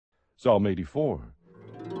Psalm 84.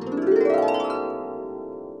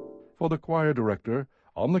 For the choir director,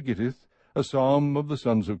 on the Gittith, a psalm of the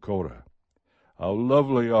sons of Korah. How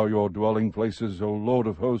lovely are your dwelling places, O Lord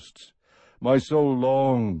of hosts! My soul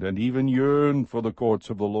longed and even yearned for the courts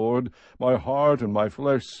of the Lord. My heart and my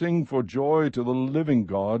flesh sing for joy to the living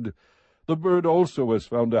God. The bird also has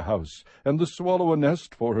found a house, and the swallow a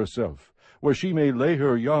nest for herself, where she may lay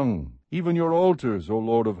her young, even your altars, O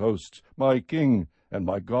Lord of hosts, my King and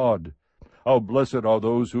my God. How blessed are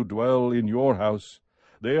those who dwell in your house!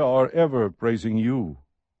 They are ever praising you.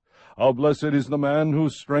 How blessed is the man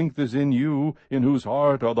whose strength is in you, in whose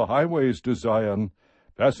heart are the highways to Zion.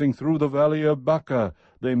 Passing through the valley of Baca,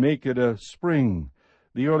 they make it a spring.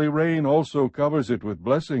 The early rain also covers it with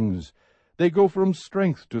blessings. They go from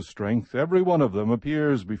strength to strength. Every one of them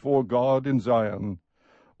appears before God in Zion.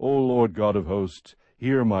 O Lord God of hosts,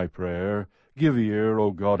 hear my prayer. Give ear,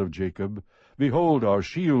 O God of Jacob. Behold our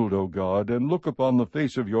shield, O God, and look upon the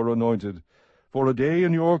face of your anointed. For a day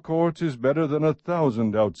in your courts is better than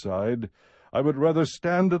 1,000 outside. I would rather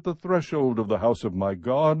stand at the threshold of the house of my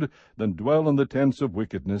God than dwell in the tents of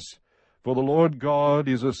wickedness. For the Lord God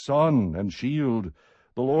is a sun and shield.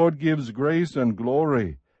 The Lord gives grace and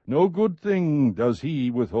glory. No good thing does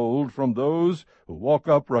he withhold from those who walk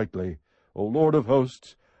uprightly. O Lord of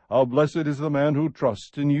hosts, how blessed is the man who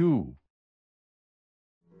trusts in you.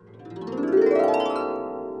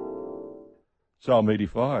 Psalm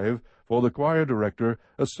 85, for the choir director,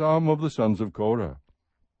 a psalm of the sons of Korah.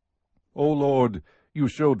 O Lord, you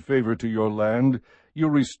showed favor to your land. You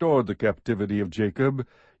restored the captivity of Jacob.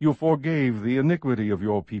 You forgave the iniquity of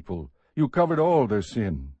your people. You covered all their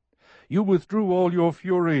sin. You withdrew all your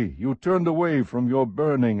fury. You turned away from your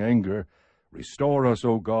burning anger. Restore us,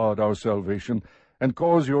 O God, our salvation, and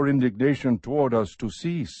cause your indignation toward us to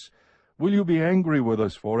cease. Will you be angry with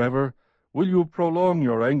us forever? Will you prolong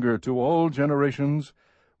your anger to all generations?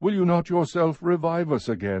 Will you not yourself revive us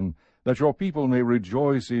again, that your people may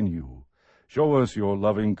rejoice in you? Show us your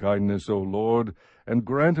loving kindness, O Lord, and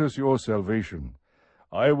grant us your salvation.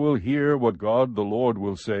 I will hear what God the Lord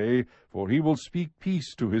will say, for he will speak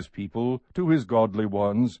peace to his people, to his godly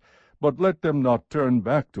ones. But let them not turn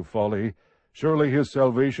back to folly. Surely his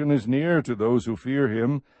salvation is near to those who fear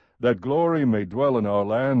him, that glory may dwell in our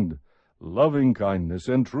land. Loving kindness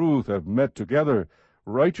and truth have met together.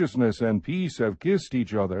 Righteousness and peace have kissed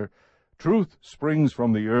each other. Truth springs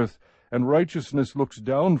from the earth, and righteousness looks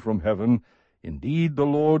down from heaven. Indeed, the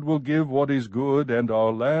Lord will give what is good, and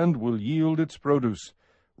our land will yield its produce.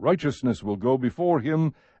 Righteousness will go before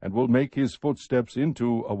him, and will make his footsteps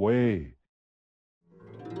into a way.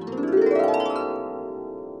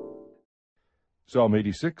 Psalm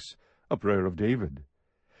 86, a prayer of David.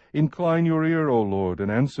 Incline your ear, O Lord,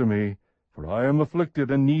 and answer me, for I am afflicted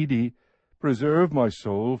and needy. Preserve my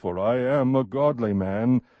soul, for I am a godly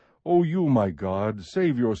man. O you, my God,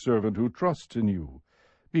 save your servant who trusts in you.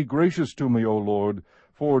 Be gracious to me, O Lord,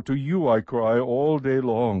 for to you I cry all day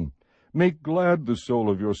long. Make glad the soul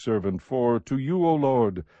of your servant, for to you, O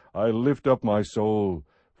Lord, I lift up my soul.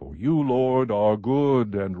 For you, Lord, are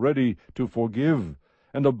good and ready to forgive,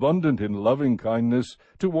 and abundant in loving kindness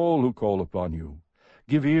to all who call upon you.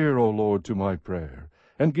 Give ear, O Lord, to my prayer,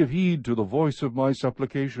 and give heed to the voice of my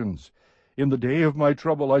supplications. In the day of my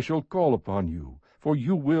trouble I shall call upon you, for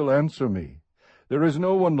you will answer me. There is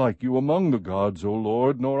no one like you among the gods, O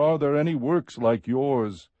Lord, nor are there any works like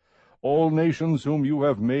yours. All nations whom you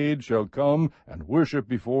have made shall come and worship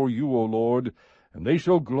before you, O Lord, and they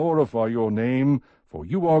shall glorify your name, for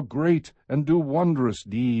you are great and do wondrous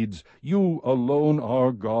deeds. You alone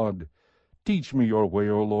are God. Teach me your way,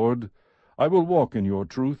 O Lord. I will walk in your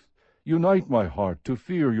truth. Unite my heart to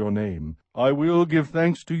fear your name. I will give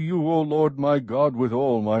thanks to you, O Lord my God, with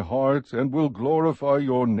all my heart, and will glorify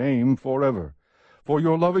your name forever. For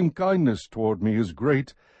your loving kindness toward me is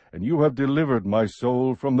great, and you have delivered my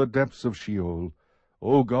soul from the depths of Sheol.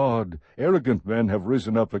 O God, arrogant men have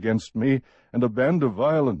risen up against me, and a band of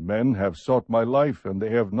violent men have sought my life, and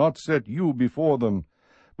they have not set you before them.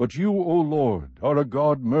 But you, O Lord, are a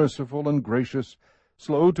God merciful and gracious,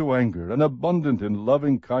 slow to anger, and abundant in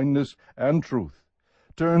loving kindness and truth.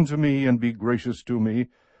 Turn to me and be gracious to me.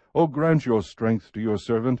 O grant your strength to your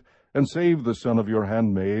servant, and save the son of your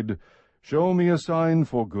handmaid. Show me a sign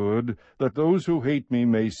for good, that those who hate me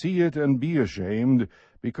may see it and be ashamed,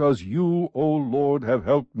 because you, O Lord, have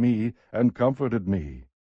helped me and comforted me.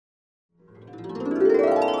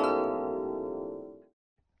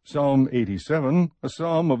 Psalm 87, a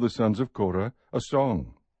psalm of the sons of Korah, a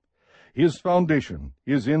song. His foundation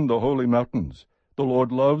is in the holy mountains. The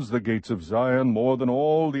Lord loves the gates of Zion more than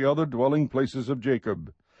all the other dwelling places of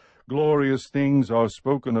Jacob. Glorious things are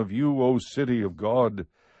spoken of you, O city of God.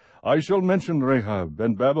 I shall mention Rahab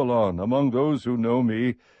and Babylon among those who know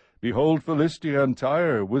me. Behold, Philistia and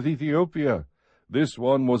Tyre with Ethiopia. This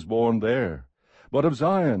one was born there. But of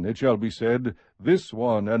Zion it shall be said, This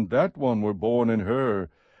one and that one were born in her,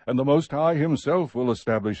 and the Most High himself will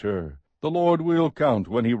establish her. The Lord will count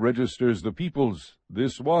when he registers the peoples.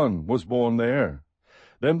 This one was born there.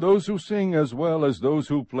 Then those who sing as well as those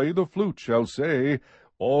who play the flute shall say,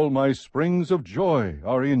 All my springs of joy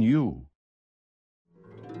are in you.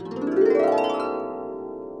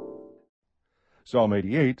 Psalm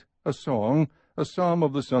 88, a song, a psalm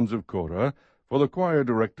of the sons of Korah, for the choir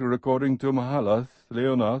director according to Mahalath,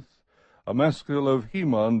 Leonath, a maskil of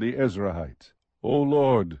Heman the Ezrahite. O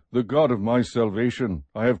Lord, the God of my salvation,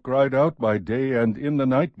 I have cried out by day and in the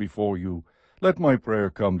night before you. Let my prayer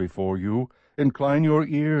come before you. Incline your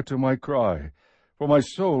ear to my cry. For my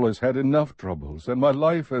soul has had enough troubles, and my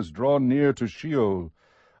life has drawn near to Sheol.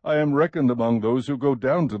 I am reckoned among those who go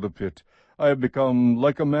down to the pit. I have become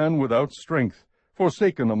like a man without strength,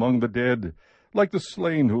 forsaken among the dead, like the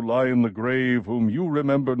slain who lie in the grave, whom you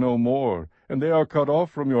remember no more, and they are cut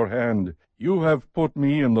off from your hand. You have put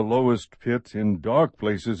me in the lowest pit, in dark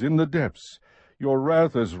places, in the depths. Your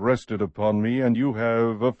wrath has rested upon me, and you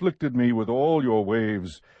have afflicted me with all your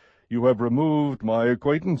waves. You have removed my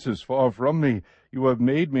acquaintances far from me. You have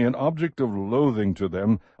made me an object of loathing to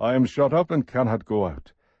them. I am shut up and cannot go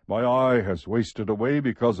out. My eye has wasted away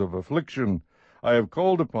because of affliction. I have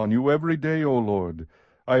called upon you every day, O Lord.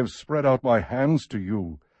 I have spread out my hands to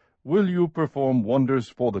you. Will you perform wonders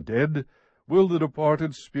for the dead? Will the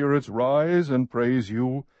departed spirits rise and praise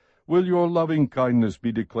you? Will your loving kindness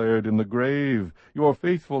be declared in the grave, your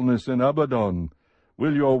faithfulness in Abaddon?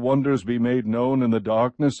 Will your wonders be made known in the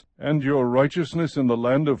darkness, and your righteousness in the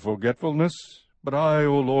land of forgetfulness? But I,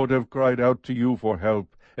 O Lord, have cried out to you for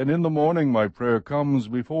help, and in the morning my prayer comes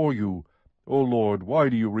before you. O Lord, why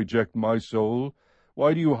do you reject my soul?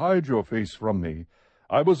 Why do you hide your face from me?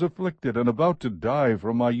 I was afflicted and about to die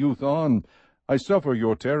from my youth on. I suffer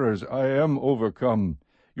your terrors, I am overcome.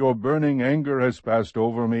 Your burning anger has passed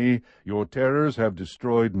over me, your terrors have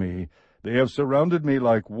destroyed me. They have surrounded me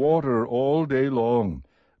like water all day long.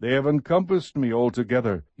 They have encompassed me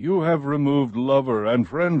altogether. You have removed lover and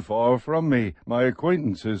friend far from me. My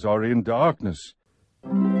acquaintances are in darkness.